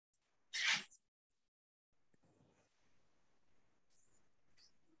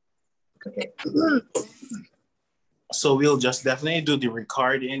Okay. So we'll just definitely do the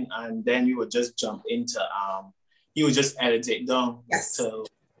recording, and then we will just jump into you will just edit it down to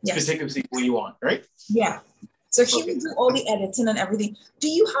specifically what you want, right? Yeah. So he will do all the editing and everything. Do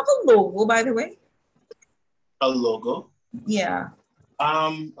you have a logo, by the way? A logo? Yeah.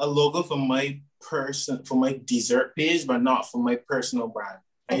 A logo for my dessert page, but not for my personal brand.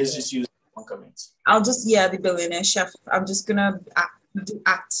 I just use one Cummins. I'll just the billionaire chef. I'm just gonna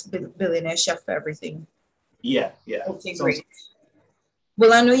act billionaire chef for everything. Yeah. Okay, great.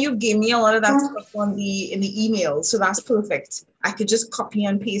 Well, I know you gave me a lot of that stuff in the email, so that's perfect. I could just copy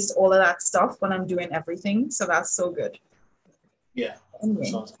and paste all of that stuff when I'm doing everything, so that's so good. Yeah.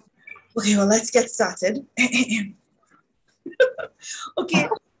 Anyway. Okay, well, let's get started. Okay.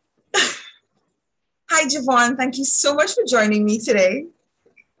 Hi, Javon. Thank you so much for joining me today.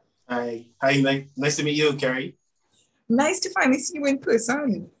 Hi. Nice to meet you, Kerry. Nice to finally see you in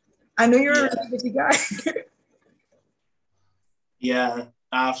person. I know you're a really busy guy. Yeah.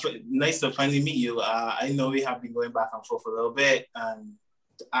 Nice to finally meet you. I know we have been going back and forth a little bit, and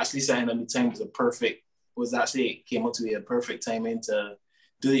actually setting up the time came out to be a perfect timing to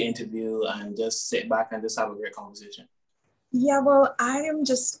do the interview and just sit back and just have a great conversation. Yeah, well, I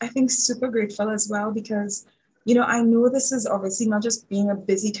think super grateful as well because, I know this is obviously not just being a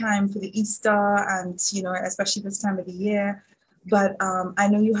busy time for the Easter and, especially this time of the year, but I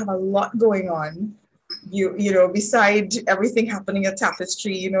know you have a lot going on. Beside everything happening at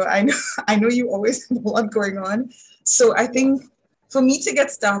Tapestry, I know you always have a lot going on. So I think for me to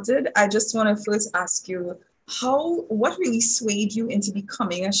get started, I just want to first ask you what really swayed you into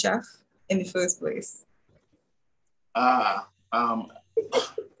becoming a chef in the first place?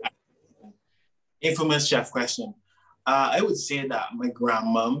 Infamous chef question. I would say that my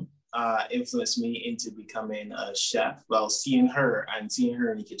grandmom influenced me into becoming a chef. Well, seeing her in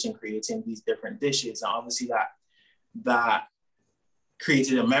the kitchen creating these different dishes, and obviously that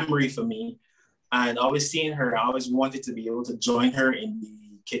created a memory for me. And always seeing her, I always wanted to be able to join her in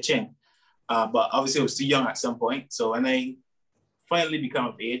the kitchen. But obviously I was too young at some point. So when I finally become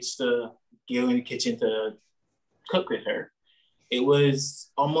of age to go in the kitchen to cook with her, it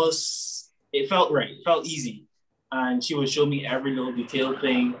felt right. It felt easy. And she would show me every little detailed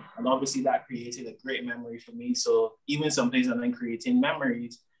thing. And obviously that created a great memory for me. So even some things I'm then creating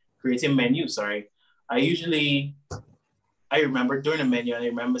menus, I remember doing a menu and I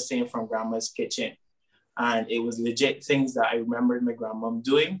remember saying from grandma's kitchen. And it was legit things that I remembered my grandmom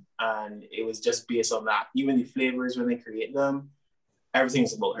doing. And it was just based on that. Even the flavors when they create them,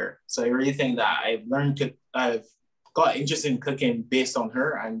 everything's about her. So I really think that I've got interested in cooking based on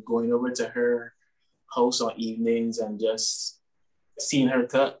her and going over to her house on evenings and just seeing her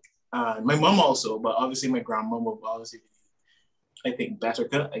cook. My mom also, but obviously my grandmom will obviously be, I think, better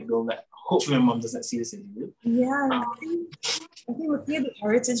cook. Hopefully my mom doesn't see this interview. Yeah, I think with the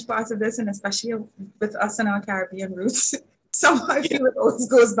heritage part of this, and especially with us and our Caribbean roots, somehow I feel it always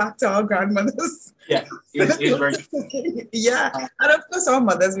goes back to our grandmothers. Yeah, it's right. Yeah, and of course our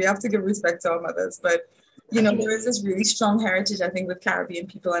mothers, we have to give respect to our mothers, but there is this really strong heritage, I think, with Caribbean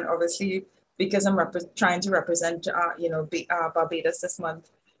people, and obviously because I'm trying to represent, Barbados this month.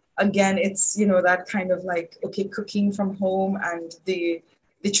 Again, it's that kind of like cooking from home and the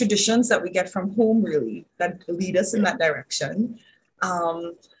traditions that we get from home really that lead us in that direction.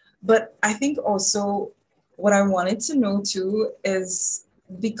 But I think also what I wanted to know too is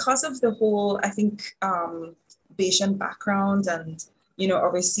because of the whole, I think, Bajan background and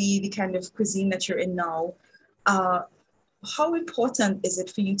obviously the kind of cuisine that you're in now. How important is it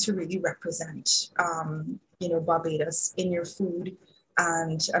for you to really represent, Barbados in your food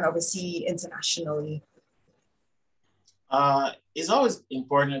and obviously internationally? It's always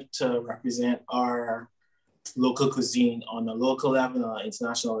important to represent our local cuisine on a local level and an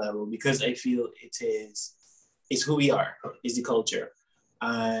international level because I feel it's who we are, it's the culture.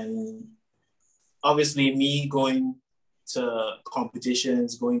 And obviously me going to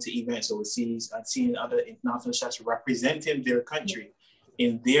competitions, going to events overseas and seeing other international chefs representing their country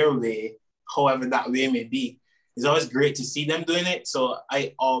in their way, however that way may be, it's always great to see them doing it. So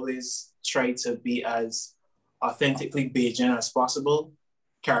I always try to be as authentically Bajan as possible.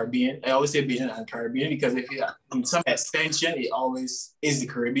 Caribbean. I always say Bajan and Caribbean because I feel that in some extension, it always is the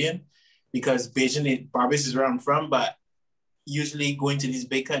Caribbean because Barbados is where I'm from, but usually going to these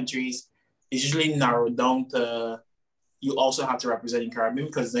big countries is usually narrowed down to you also have to represent in Caribbean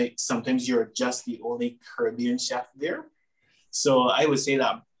because sometimes you're just the only Caribbean chef there. So I would say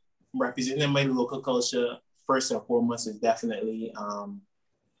that representing my local culture first and foremost is definitely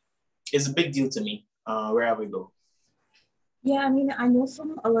it's a big deal to me wherever we go. Yeah, I mean, I know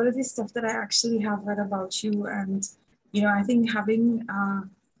from a lot of the stuff that I actually have read about you, and I think having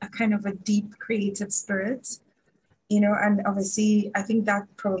a kind of a deep creative spirit, and obviously, I think that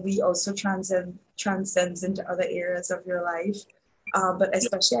probably also transcends into other areas of your life, but Yeah,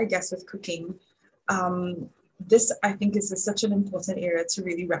 especially, I guess, with cooking. This, I think, is such an important area to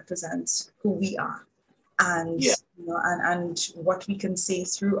really represent who we are, and yeah, and what we can say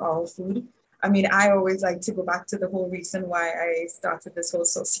through our food. I mean, I always like to go back to the whole reason why I started this whole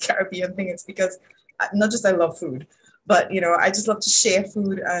saucy Caribbean thing. It's because not just I love food, but I just love to share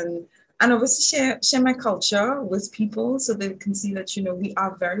food and obviously share my culture with people so they can see that we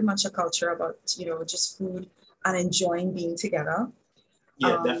are very much a culture about just food and enjoying being together.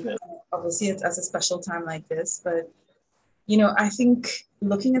 yeah, Um, definitely. Obviously, it's as a special time like this, but I think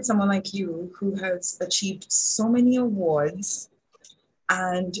looking at someone like you who has achieved so many awards,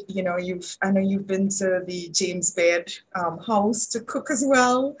 and I know you've been to the James Baird house to cook as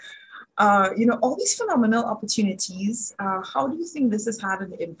well. All these phenomenal opportunities. How do you think this has had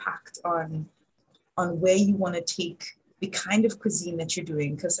an impact on where you want to take the kind of cuisine that you're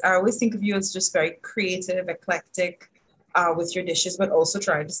doing? Because I always think of you as just very creative, eclectic with your dishes, but also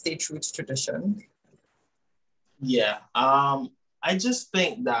trying to stay true to tradition. Yeah. I just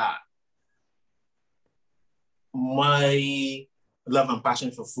think that my love and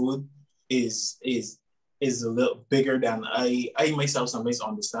passion for food is is is a little bigger than I myself sometimes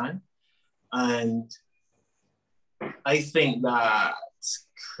understand. And I think that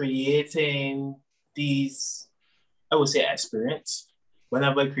creating these, I would say, experience,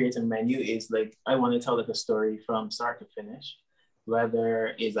 whenever I create a menu, is like I want to tell like a story from start to finish.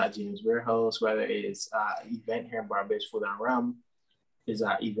 Whether it's at James Warehouse, whether it's an event here in Barbados Food and Rum, is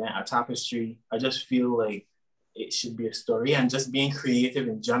an event at Tapestry. I just feel like it should be a story, and just being creative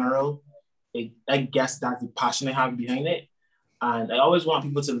in general. I guess that's the passion I have behind it. And I always want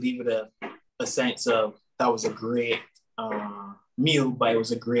people to leave with a sense of that was a great meal, but it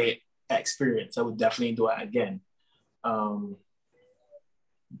was a great experience. I would definitely do it again. Um,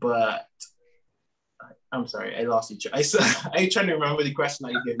 but I'm sorry, I lost you. I trying to remember the question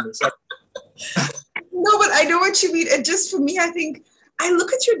that you gave me. So, No, but I know what you mean. And just for me, I think I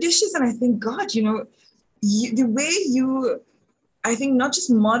look at your dishes and I think, God, the way you, I think, not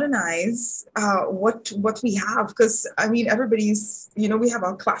just modernize what we have, because I mean, everybody's, we have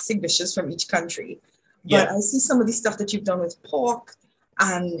our classic dishes from each country, but yeah, I see some of the stuff that you've done with pork.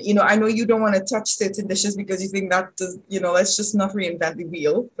 And I know you don't want to touch certain dishes because you think that does, let's just not reinvent the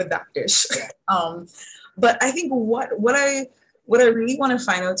wheel with that dish. um, but I think what I really want to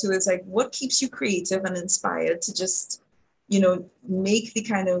find out too is like what keeps you creative and inspired to just, make the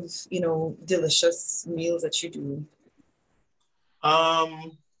kind of, delicious meals that you do.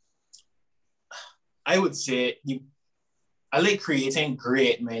 um, I would say I like creating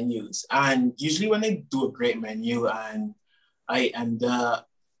great menus, and usually when I do a great menu and I and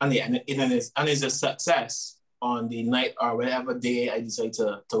it's a success on the night or whatever day I decide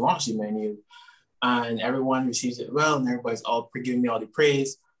to launch the menu, and everyone receives it well, and everybody's all giving me all the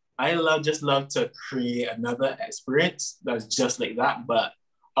praise. I love to create another experience that's just like that, but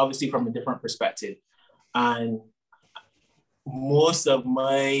obviously from a different perspective. And most of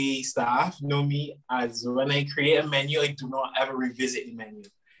my staff know me as when I create a menu, I do not ever revisit the menu.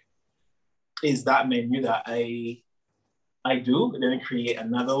 Is that menu that I do, and then I create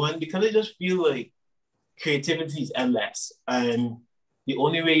another one because I just feel like creativity is endless. And the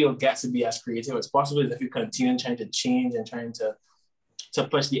only way you'll get to be as creative as possible is if you continue trying to change and trying to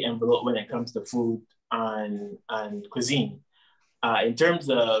push the envelope when it comes to food and cuisine. In terms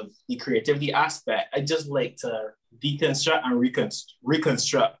of the creativity aspect, I just like to deconstruct and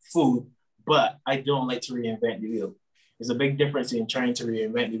reconstruct food, but I don't like to reinvent the wheel. There's a big difference in trying to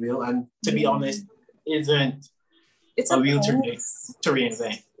reinvent the wheel, and to be Yeah. honest, isn't It's a a wheel balance. to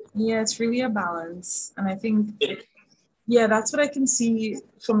reinvent. Yeah, it's really a balance. And I think, It, yeah, that's what I can see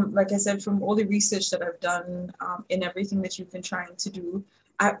from, like I said, from all the research that I've done in everything that you've been trying to do.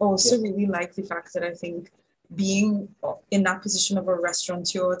 I yeah, also really like the fact that I think being in that position of a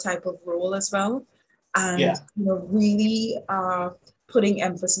restaurateur type of role as well, and yeah, really putting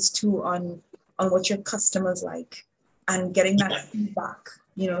emphasis too on what your customers like and getting that yeah, feedback.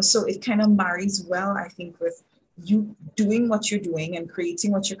 So it kind of marries well, I think, with you doing what you're doing and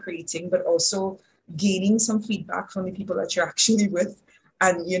creating what you're creating, but also gaining some feedback from the people that you're actually with,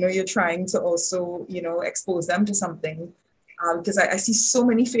 and you're trying to also expose them to something, because I see so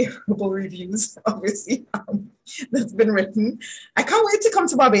many favorable reviews, obviously, that's been written. I can't wait to come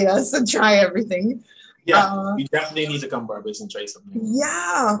to Barbados and try everything. yeah. uh, You definitely need to come Barbados and try something.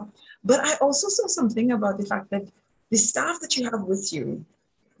 yeah, but I also saw something about the fact that the staff that you have with you,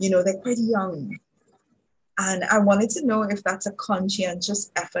 they're quite young. And I wanted to know if that's a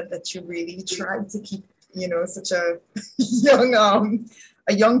conscientious effort that you really tried to keep, such a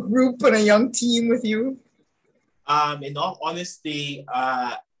young group and a young team with you. In all honesty,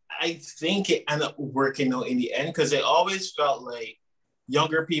 I think it ended up working out in the end, because I always felt like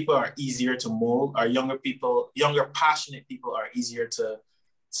younger people are easier to mold, or younger passionate people are easier to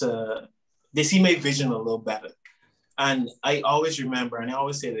they see my vision a little better. And I always remember, and I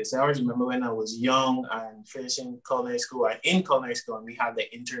always say this, I always remember when I was young and finishing culinary school, and in culinary school, and we had the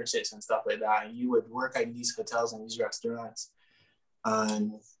internships and stuff like that, and you would work at these hotels and these restaurants,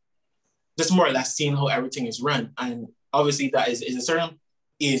 and just more or less seeing how everything is run. And obviously that is a certain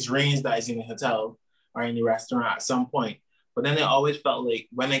age range that is in the hotel or in the restaurant at some point. But then I always felt like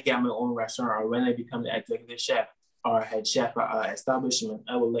when I get my own restaurant, or when I become the executive chef or head chef at an establishment,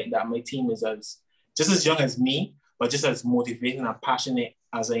 I would like that my team is just as young as me, but just as motivated and passionate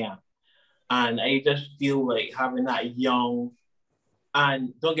as I am. And I just feel like having that young,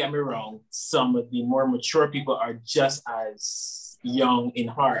 and don't get me wrong, some of the more mature people are just as young in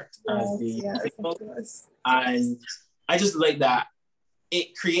heart as the people. And I just like that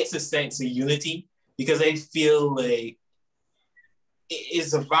it creates a sense of unity, because I feel like it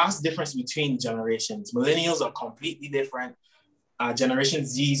is a vast difference between generations. Millennials are completely different. Generation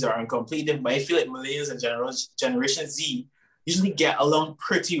Zs are completely different, but I feel like millennials and Generation Z usually get along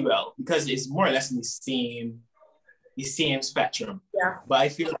pretty well, because it's more or less in the same spectrum. Yeah. But I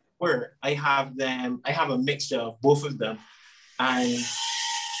feel like I have a mixture of both of them. And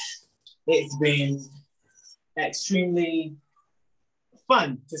it's been extremely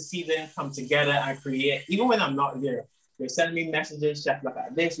fun to see them come together and create, even when I'm not there. They're sending me messages, chef, look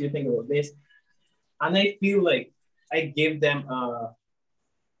at this, you think about this. And I feel like I give them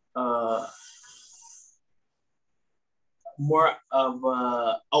more of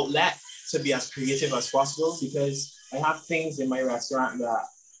an outlet to be as creative as possible, because I have things in my restaurant that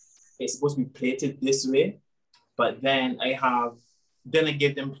it's supposed to be plated this way, but then I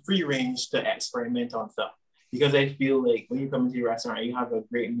give them free range to experiment on stuff. Because I feel like when you come into your restaurant and you have a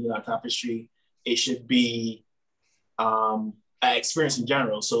great meal at Tapestry, it should be an experience in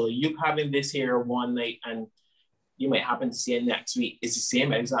general. So you having this here one night and you might happen to see it next week. It's the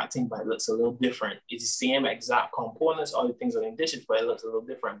same exact thing, but it looks a little different. It's the same exact components, all the things on the dishes, but it looks a little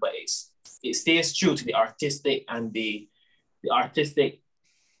different. But it stays true to the artistic and the artistic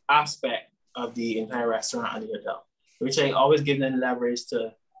aspect of the entire restaurant and the hotel, which I always give them leverage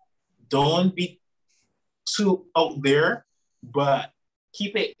to don't be too out there, but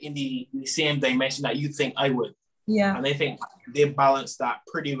keep it in the same dimension that you think I would. Yeah. And I think they balance that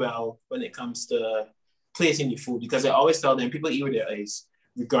pretty well when it comes to plating the food, because I always tell them people eat with their eyes.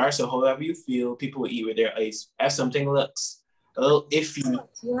 Regardless of however you feel, people will eat with their eyes. If something looks a little iffy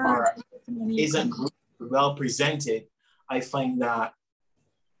or isn't well presented, I find that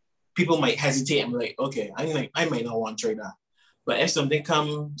people might hesitate and be like, okay, I might not want to try that. But if something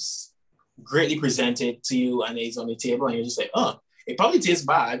comes greatly presented to you and it's on the table and you're just like, oh, it probably tastes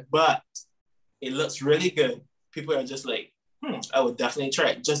bad, but it looks really good, people are just like, I would definitely try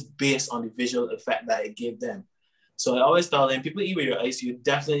it, just based on the visual effect that it gave them. So I always tell them, people eat with your eyes, you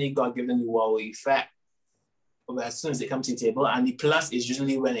definitely got to give them the wow effect as soon as they come to the table. And the plus is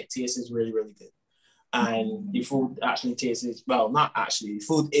usually when it tastes really, really good. And the food actually tastes, well, not actually, the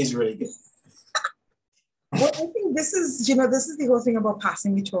food is really good. Well, I think this is the whole thing about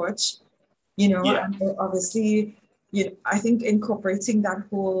passing the torch, and obviously, I think incorporating that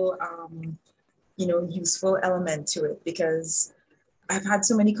whole, useful element to it, because I've had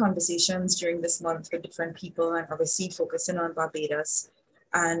so many conversations during this month with different people, and obviously focusing on Barbados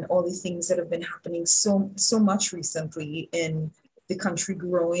and all the things that have been happening so much recently in the country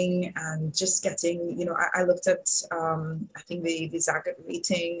growing and just getting, I looked at, I think the Zagat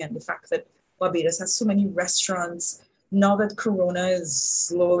rating and the fact that Barbados has so many restaurants. Now that Corona is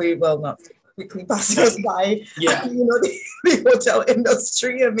slowly, well, not quickly passing us by, yeah. The hotel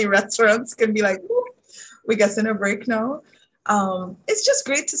industry and the restaurants can be like, we're getting a break now. It's just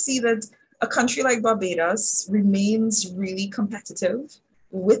great to see that a country like Barbados remains really competitive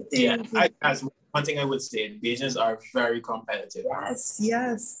with the... That's one thing I would say. Bajans are very competitive.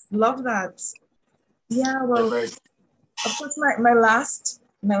 Yes. Love that. Yeah, well, of course, my last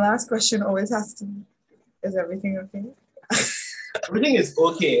question always has to be, is everything okay? Everything is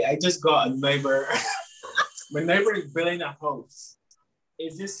okay. I just got a neighbor. My neighbor is building a house.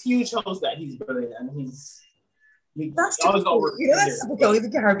 It's this huge house that he's building, and that's always got work. That's typically the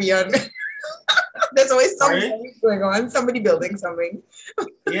Caribbean. There's always something going on, somebody building something.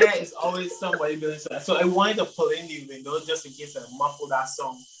 Yeah, it's always somebody building something. So I wanted to pull in the window just in case I muffle that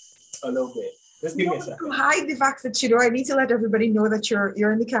song a little bit. Just give me a second. To hide the fact that, I need to let everybody know that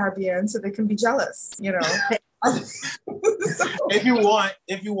you're in the Caribbean so they can be jealous, So, if you want,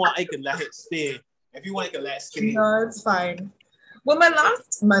 I can let it stay. If you want, I can let it stay. No, it's fine. Well,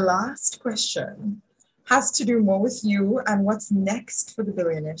 my last question has to do more with you and what's next for the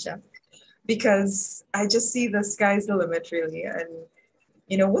Billionaire Chef, because I just see the sky's the limit, really. And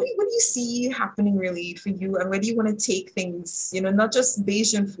what do you see happening really for you, and where do you want to take things? Not just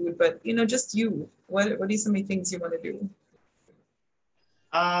Bajan food, but just you. What are some of the things you want to do?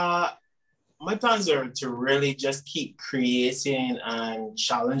 My plans are to really just keep creating and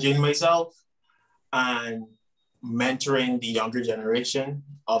challenging myself and mentoring the younger generation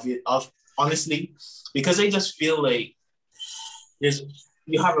of honestly, because I just feel like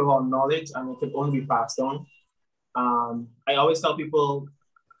you have a lot of knowledge and it can only be passed on. I always tell people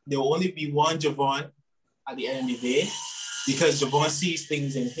there will only be one Javon at the end of the day, because Javon sees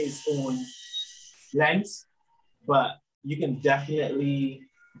things in his own lens, but you can definitely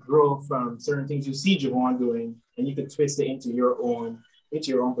grow from certain things you see Javon doing, and you can twist it into your own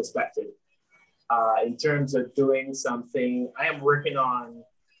perspective. In terms of doing something, I am working on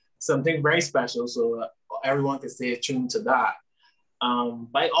something very special, so everyone can stay tuned to that.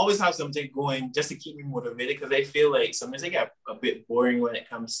 But I always have something going just to keep me motivated, because I feel like sometimes I get a bit boring when it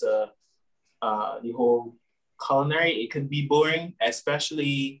comes to the whole culinary. It could be boring,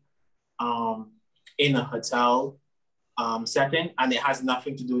 especially in a hotel setting, and it has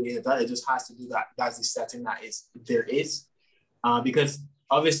nothing to do with the hotel. It just has to do that. That's the setting there is. Because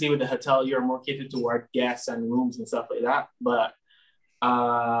obviously with the hotel, you're more catered toward guests and rooms and stuff like that. But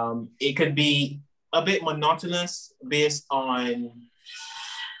it could be a bit monotonous based on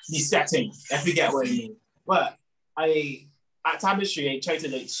the setting, if you get what I mean. But at Tapestry, I try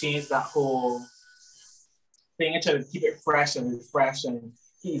to change that whole thing. I try to keep it fresh and refresh and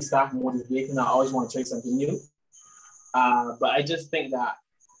keep staff motivated. I always want to try something new. But I just think that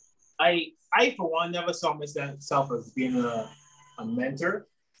I for one never saw myself as being a mentor.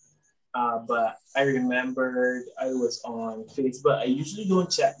 But I remembered I was on Facebook. I usually don't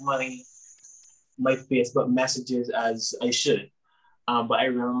check my Facebook messages as I should. But I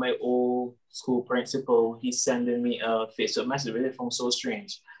remember my old school principal, he's sending me a Facebook message. Really felt so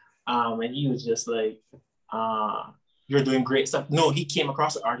strange. And he was just like, you're doing great stuff. No, he came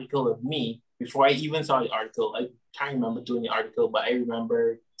across an article of me before I even saw the article. I can't remember doing the article, but I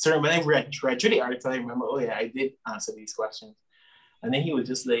remember, so when I read through the article, I remember, oh yeah, I did answer these questions. And then he was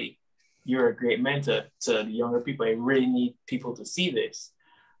just like, you're a great mentor to the younger people. I really need people to see this.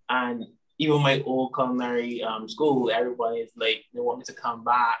 And even my old culinary school, everybody is like, they want me to come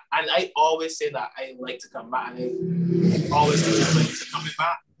back. And I always say that I like to come back. And I always like to come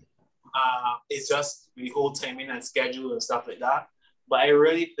back. It's just the whole timing and schedule and stuff like that. But I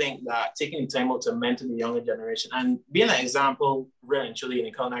really think that taking the time out to mentor the younger generation and being an example, really and truly in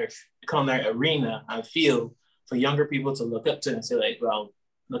the culinary arena and field for younger people to look up to and say like, well,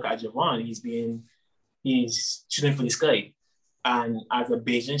 look at Javon, he's shooting for the sky. And as a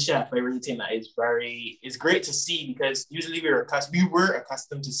Bajan chef, I really think that it's great to see, because usually we were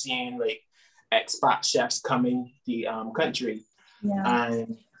accustomed to seeing like expat chefs coming the country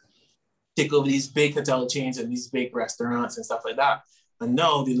and take over these big hotel chains and these big restaurants and stuff like that. And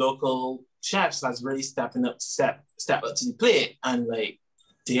now the local chefs has really step up to the plate, and like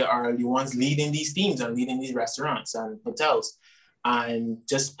they are the ones leading these teams and leading these restaurants and hotels and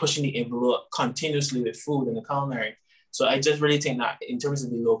just pushing the envelope continuously with food and the culinary. So I just really think that in terms of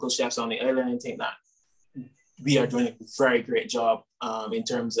the local chefs on the island, I think that we are doing a very great job in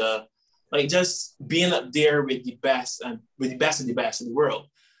terms of like just being up there with the best of the best of the world.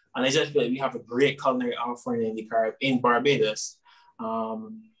 And I just feel like we have a great culinary offering in Barbados.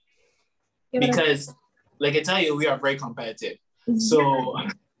 Because like I tell you, we are very competitive. Mm-hmm. So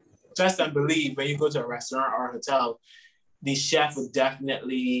trust and believe when you go to a restaurant or a hotel, the chef would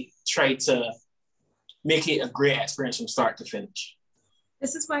definitely try to make it a great experience from start to finish.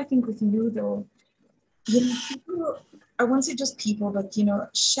 This is why I think with you though, people, I won't say just people, but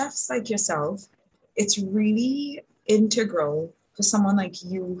chefs like yourself, it's really integral for someone like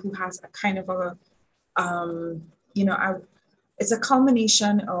you who has a kind of a, it's a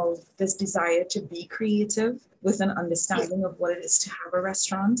culmination of this desire to be creative with an understanding of what it is to have a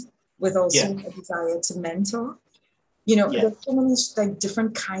restaurant, with also a desire to mentor. There's so many like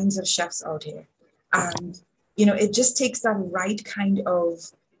different kinds of chefs out here. And, it just takes that right kind of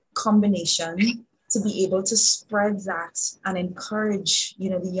combination to be able to spread that and encourage, you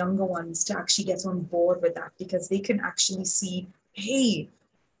know, the younger ones to actually get on board with that, because they can actually see, hey,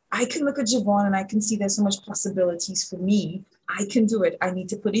 I can look at Javon and I can see there's so much possibilities for me. I can do it. I need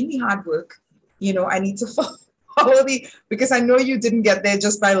to put in the hard work. You know, I need to follow because I know you didn't get there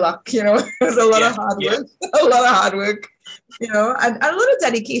just by luck. You know, there's a lot of hard work, a lot of hard work, you know, and a lot of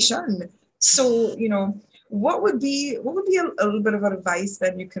dedication. So, you know, what would be a little bit of advice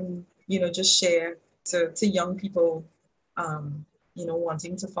that you can, you know, just share to young people, you know,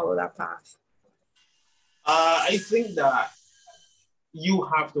 wanting to follow that path? I think that you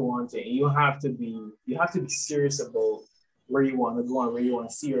have to want it. You have to be serious about where you want to go and where you want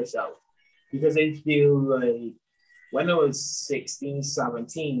to see yourself. Because I feel like when I was 16,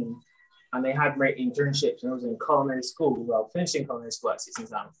 17, and I had my internships and I was in culinary school, well, finishing culinary school at 16,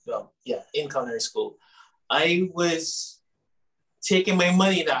 well, yeah, in culinary school, I was taking my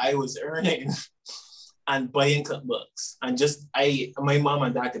money that I was earning and buying cookbooks. And my mom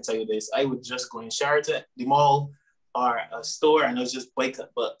and dad could tell you this, I would just go in Sheraton, the mall, or a store, and I was just buy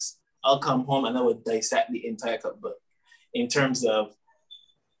cookbooks. I'll come home and I would dissect the entire cookbook in terms of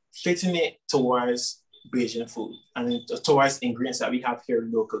fitting it towards Bajan food and towards ingredients that we have here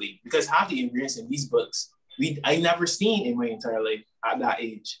locally. Because half the ingredients in these books, I never seen in my entire life at that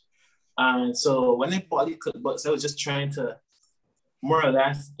age. And so when I bought the cookbooks, I was just trying to more or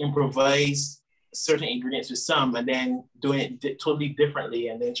less improvise certain ingredients with some and then doing it totally differently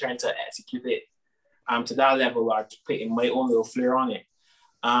and then trying to execute it to that level or putting my own little flair on it.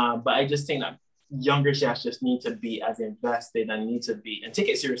 But I just think that younger chefs just need to be as invested and need to be and take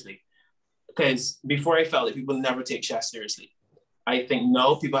it seriously. Because before I felt that people never take chefs seriously. I think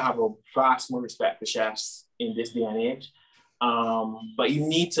now people have a vast more respect for chefs in this day and age. But you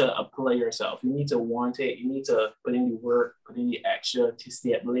need to apply yourself. You need to want it. You need to put in the work, put in the extra to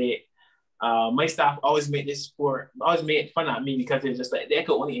stay up late. My staff always made fun at me because they're just like, they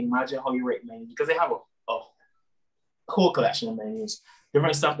could only imagine how you write menus because they have a whole collection of menus,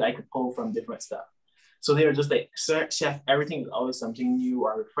 different stuff that I could pull from different stuff. So they were just like, "Sir, chef, everything is always something new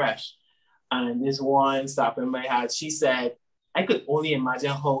or refreshed." And this one staff in my head, she said, I could only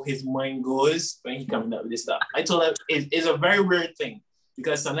imagine how his mind goes when he coming up with this stuff. I told her it's a very weird thing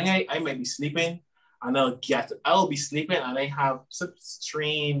because something I might be sleeping and I'll be sleeping and I have some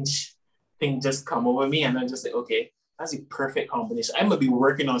strange thing just come over me and I'm just like, okay, that's a perfect combination. I might be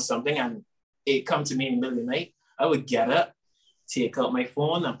working on something and it come to me in the middle of the night. I would get up, take out my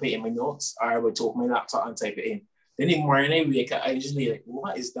phone and put in my notes, or I would open my laptop and type it in. Then in the morning I wake up, I usually like,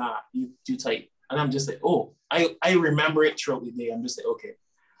 what is that? You type. And I'm just like, oh, I remember it throughout the day. I'm just like, okay,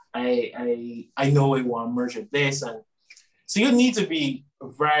 I know I want to merge with this. And so you need to be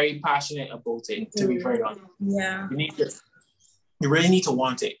very passionate about it, to be very honest. Yeah. You really need to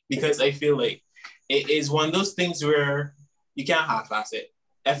want it because I feel like it is one of those things where you can't half-ass it.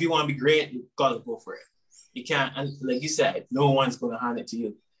 If you want to be great, you gotta go for it. You can't, and like you said, no one's gonna hand it to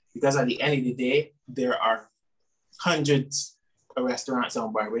you because at the end of the day, there are hundreds of restaurants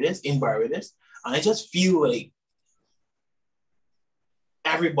in Barbados, and I just feel like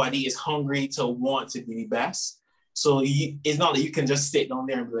everybody is hungry to want to be the best. So it's not that you can just sit down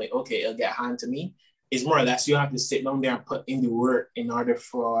there and be like, okay, it'll get handed to me. It's more or less you have to sit down there and put in the work in order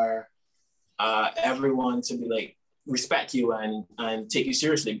for everyone to be like, respect you and take you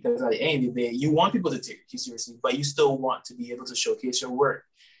seriously. Because at the end of the day, you want people to take you seriously, but you still want to be able to showcase your work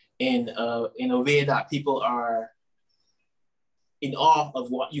in a way that people are in awe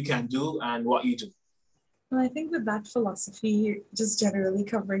of what you can do and what you do. Well, I think with that philosophy, just generally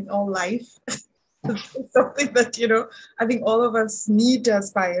covering all life, it's something that, you know, I think all of us need to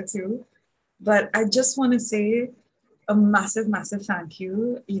aspire to. But I just want to say a massive, massive thank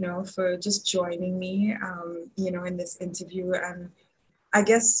you, you know, for just joining me, you know, in this interview. And I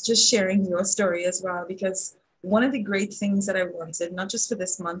guess just sharing your story as well, because one of the great things that I wanted, not just for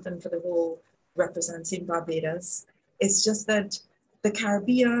this month and for the whole representing Barbados, is just that the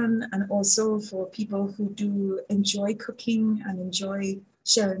Caribbean and also for people who do enjoy cooking and enjoy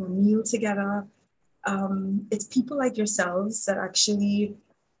sharing a meal together, it's people like yourselves that actually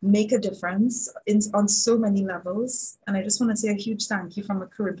make a difference on so many levels. And I just want to say a huge thank you from a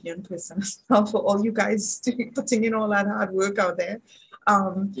Caribbean person as well for all you guys putting in all that hard work out there.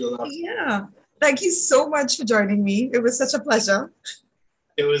 Yeah, thank you so much for joining me. It was such a pleasure.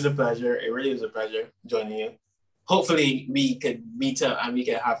 It was a pleasure. It really was a pleasure joining you. Hopefully we could meet up and we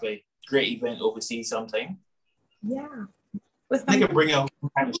can have a great event overseas sometime. Yeah. We can bring out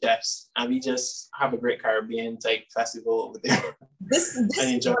chefs and we just have a great Caribbean type festival over there. This and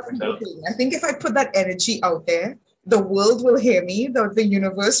enjoy I think if I put that energy out there, the world will hear me, the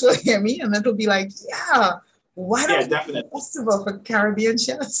universe will hear me, and it'll be like, yeah, why don't we do definitely. a festival for Caribbean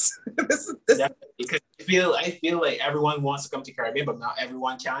chefs? Definitely. Because I feel like everyone wants to come to Caribbean, but not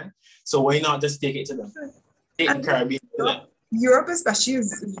everyone can. So why not just take it to them? Take the Caribbean to them. Europe especially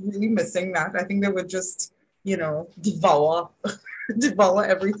is really missing that. I think they would just, devour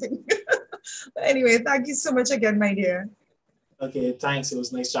everything. But anyway, thank you so much again, my dear. Okay, thanks. It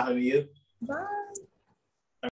was nice chatting with you. Bye.